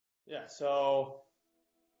Yeah, so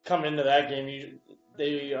coming into that game,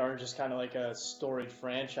 they are just kind of like a storied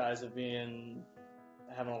franchise of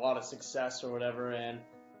having a lot of success or whatever. And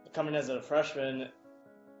coming as a freshman,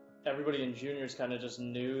 everybody in juniors kind of just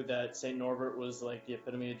knew that St. Norbert was like the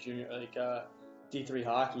epitome of junior, D3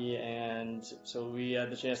 hockey. And so we had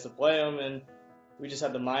the chance to play them, and we just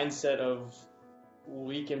had the mindset of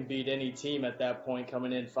we can beat any team at that point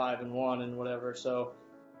coming in 5-1 and whatever. So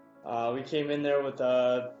we came in there with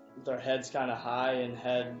our heads kind of high and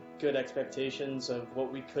had good expectations of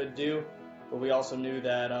what we could do, but we also knew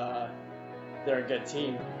that they're a good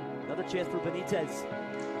team. Another chance for Benitez.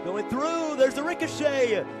 Going through, there's the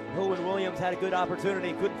ricochet. Owen Williams had a good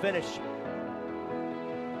opportunity, couldn't finish.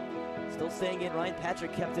 Still staying in, Ryan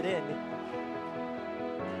Patrick kept it in.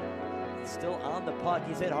 Still on the puck,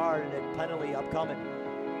 he's hit hard and a penalty upcoming.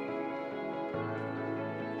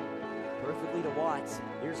 Perfectly to Watts.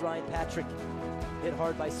 Here's Ryan Patrick, hit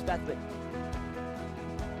hard by Spethman.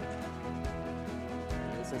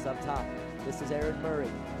 This is up top. This is Aaron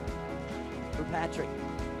Murray for Patrick.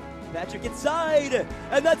 Patrick inside,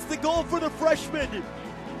 and that's the goal for the freshman,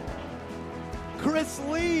 Chris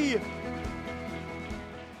Lee. I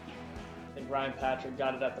think Ryan Patrick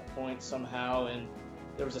got it at the point somehow, and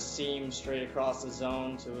there was a seam straight across the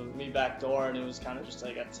zone to me back door, and it was kind of just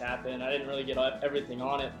like a tap in. I didn't really get everything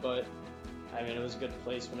on it, but I mean, it was a good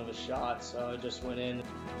placement of a shot, so it just went in.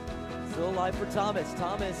 Still alive for Thomas.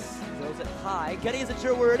 Thomas throws it high. Kenny isn't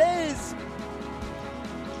sure where it is.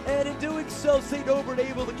 And in doing so, St. Norbert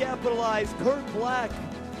able to capitalize. Kurt Black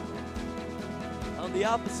on the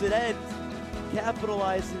opposite end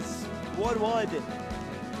capitalizes 1-1.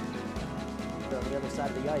 On the other side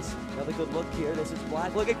of the ice. Another good look here. This is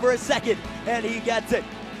Black looking for a second, and he gets it.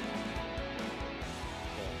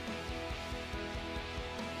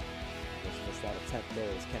 That attempt there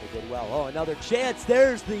as Kenny did well. Oh, another chance.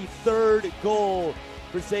 There's the third goal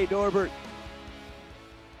for St. Norbert.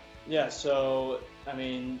 Yeah, so, I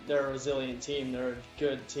mean, they're a resilient team. They're a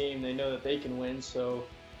good team. They know that they can win. So,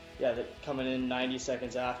 yeah, coming in 90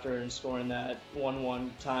 seconds after and scoring that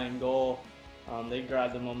 1-1 tying goal, they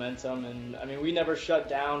grabbed the momentum. And, I mean, we never shut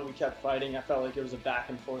down. We kept fighting. I felt like it was a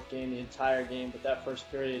back-and-forth game the entire game. But that first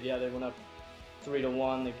period, yeah, they went up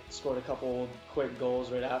 3-1. They scored a couple quick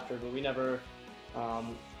goals right after, but we never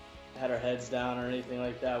had our heads down or anything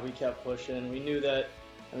like that. We kept pushing. We knew that.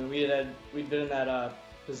 I mean, we'd been in that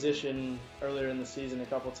position earlier in the season a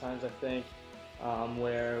couple times, I think,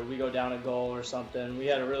 where we go down a goal or something. We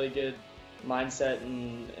had a really good mindset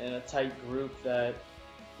and a tight group that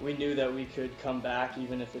we knew that we could come back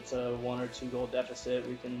even if it's a 1 or 2 goal deficit.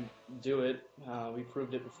 We can do it. We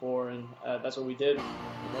proved it before, and that's what we did.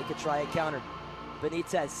 And they could try a counter.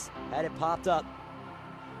 Benitez had it popped up.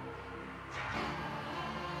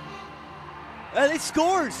 And he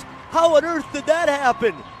scores! How on earth did that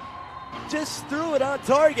happen? Just threw it on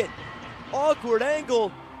target. Awkward angle.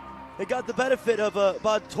 They got the benefit of a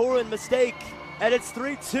Bontorin mistake, and it's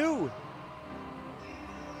 3-2.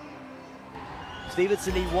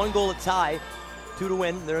 Stevenson need 1 goal to tie, 2 to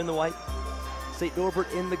win. They're in the white. St. Norbert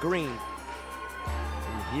in the green.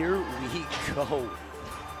 And here we go.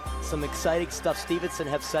 Some exciting stuff Stevenson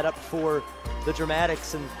have set up for the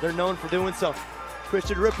Dramatics, and they're known for doing so.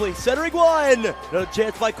 Christian Ripley centering one. No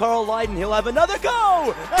chance by Carl Lydon. He'll have another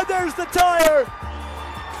go, and there's the tire.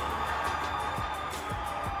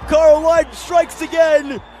 Carl Lydon strikes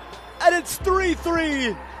again, and it's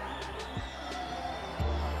 3-3.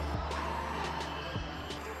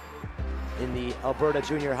 In the Alberta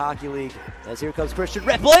Junior Hockey League, as here comes Christian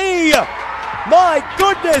Ripley. My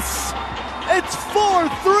goodness, it's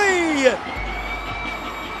 4-3.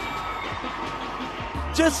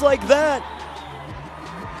 Just like that.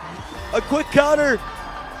 A quick counter.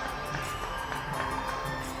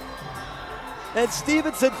 And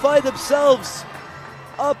Stevenson find themselves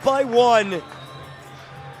up by 1.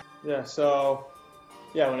 Yeah, so,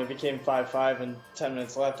 yeah, when it became 5-5 and 10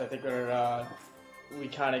 minutes left, I think we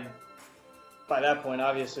kind of, by that point,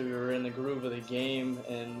 obviously we were in the groove of the game,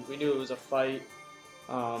 and we knew it was a fight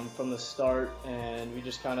from the start, and we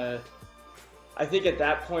just kind of, I think at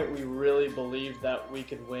that point we really believed that we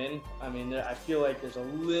could win. I mean, I feel like there's a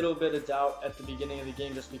little bit of doubt at the beginning of the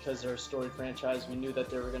game just because they're a storied franchise. We knew that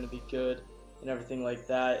they were going to be good and everything like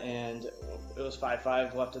that, and it was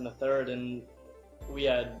 5-5 left in the third, and we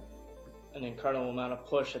had an incredible amount of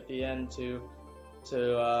push at the end to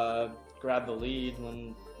grab the lead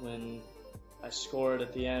when I scored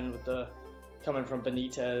at the end with coming from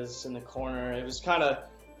Benitez in the corner. It was kind of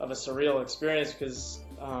a surreal experience because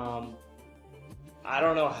I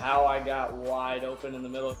don't know how I got wide open in the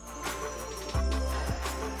middle.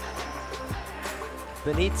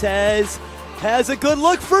 Benitez has a good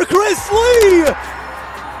look for Chris Lee.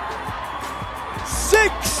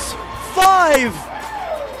 6-5.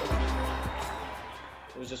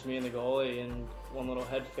 It was just me and the goalie, and one little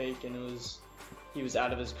head fake, and he was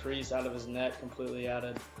out of his crease, out of his net, completely out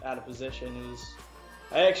of position.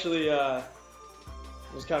 I actually it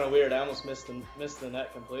was kind of weird. I almost missed the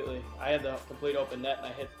net completely. I had the complete open net, and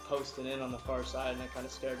I hit post and in on the far side, and I kind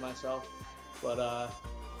of scared myself. But I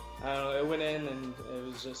don't know, it went in, and it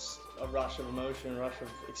was just a rush of emotion, a rush of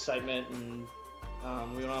excitement, and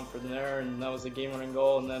we went on from there, and that was the game-winning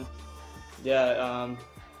goal. And then,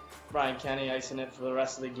 Brian Kenny icing it for the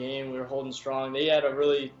rest of the game. We were holding strong. They had a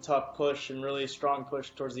really tough push and really strong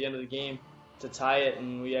push towards the end of the game to tie it,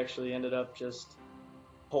 and we actually ended up just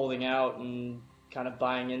holding out and kind of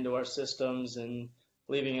buying into our systems and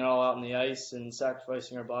leaving it all out on the ice and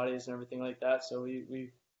sacrificing our bodies and everything like that. So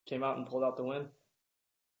we came out and pulled out the win.